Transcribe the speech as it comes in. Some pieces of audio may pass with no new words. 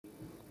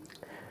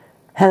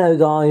Hello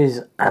guys,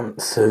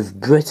 Ants of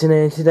Britain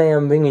here. Today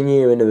I'm bringing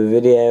you another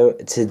video.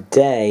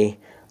 Today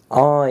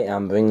I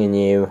am bringing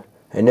you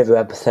another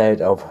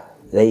episode of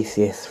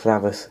Lasius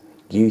Flavus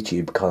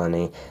YouTube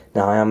colony.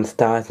 Now I am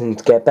starting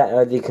to get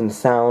better, as you can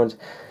sound,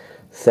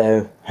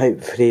 so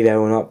hopefully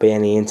there will not be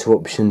any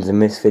interruptions in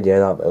this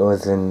video like there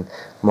was in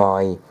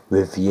my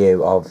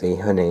review of the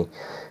honey.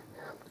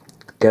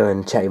 Go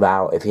and check that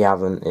out if you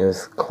haven't. It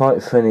was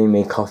quite funny,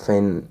 me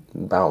coughing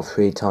about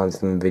 3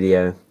 times in the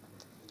video.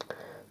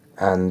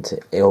 And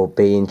it'll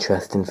be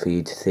interesting for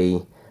you to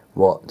see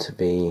what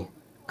the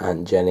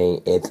Ant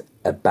Jenny is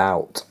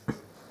about.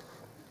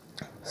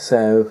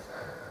 So,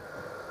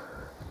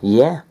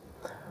 yeah.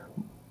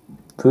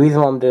 The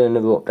reason why I'm doing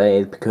another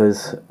update is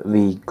because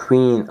the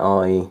queen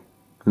eye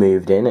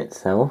moved in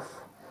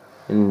itself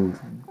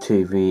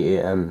into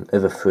the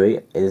other 3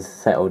 is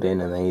settled in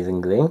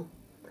amazingly.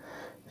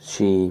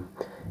 She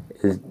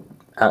is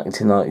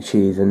acting like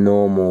she's a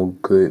normal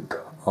group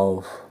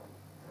of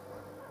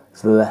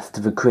the rest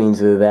of the queens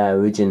who were there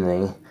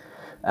originally,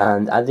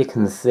 and as you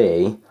can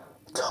see,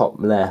 top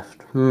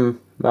left,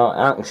 well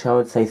actually I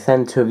would say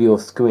centre of your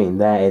screen,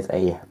 there is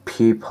a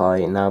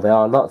pupae. Now there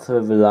are lots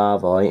of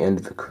larvae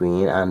under the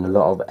queen and a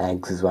lot of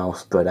eggs as well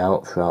spread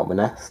out throughout the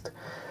nest.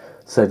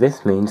 So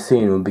this means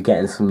soon we'll be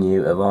getting some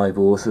new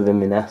arrivals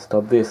within the nest,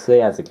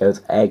 obviously, as it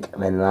goes egg,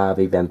 then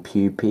larvae, then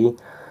pupae.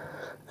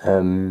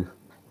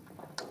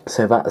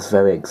 So that's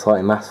very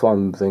exciting. That's why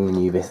I'm bringing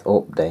you this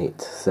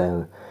update.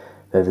 So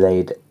they've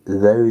laid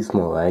loads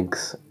more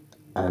eggs,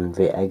 and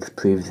the eggs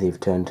previously have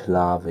turned to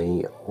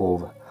larvae,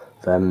 or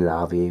them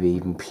larvae have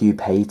even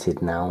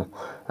pupated now.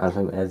 I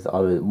think there's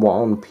either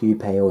 1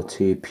 pupae or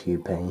 2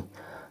 pupae.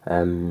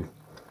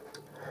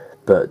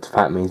 But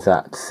that means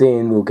that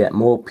soon we'll get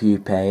more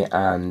pupae,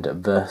 and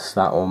thus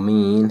that will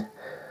mean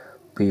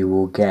we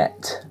will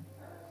get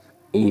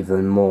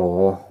even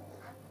more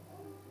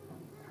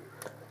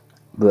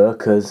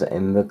workers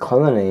in the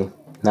colony.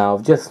 Now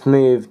I've just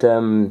moved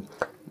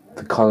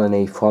the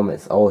colony from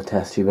its old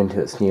test tube into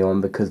its new one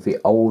because the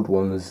old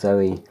one was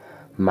very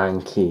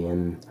manky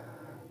and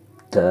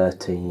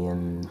dirty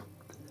and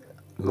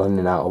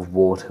running out of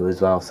water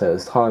as well, so it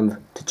was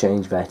time to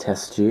change their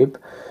test tube.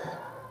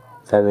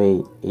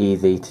 Very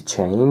easy to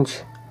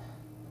change.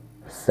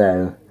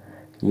 So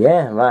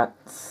yeah,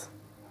 that's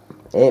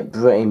it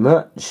pretty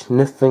much.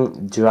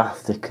 Nothing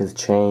drastic has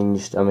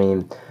changed. I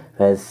mean,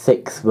 there's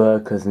 6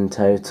 workers in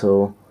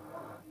total,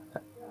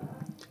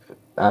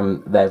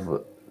 and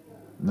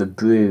the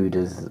brood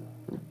has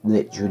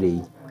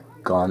literally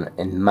gone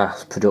in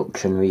mass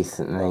production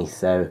recently,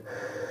 so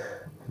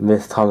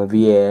this time of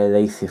year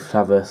Lasius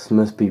Flavus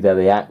must be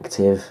very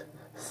active,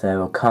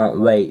 so I can't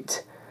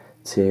wait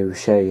to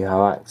show you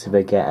how active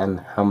they get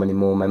and how many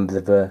more members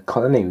of the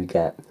colony we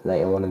get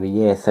later on in the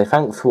year. So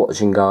thanks for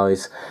watching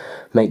guys,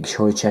 make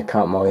sure you check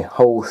out my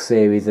whole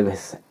series of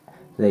this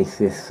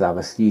Lasius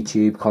Flavus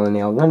YouTube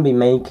colony. I'm going to be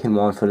making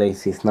one for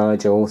Lasius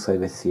Niger also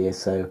this year,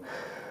 so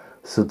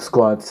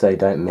subscribe so you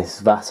don't miss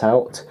that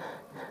out.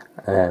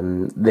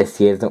 This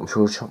year's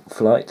nuptial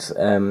flights.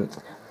 And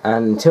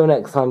until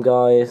next time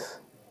guys,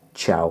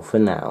 ciao for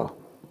now.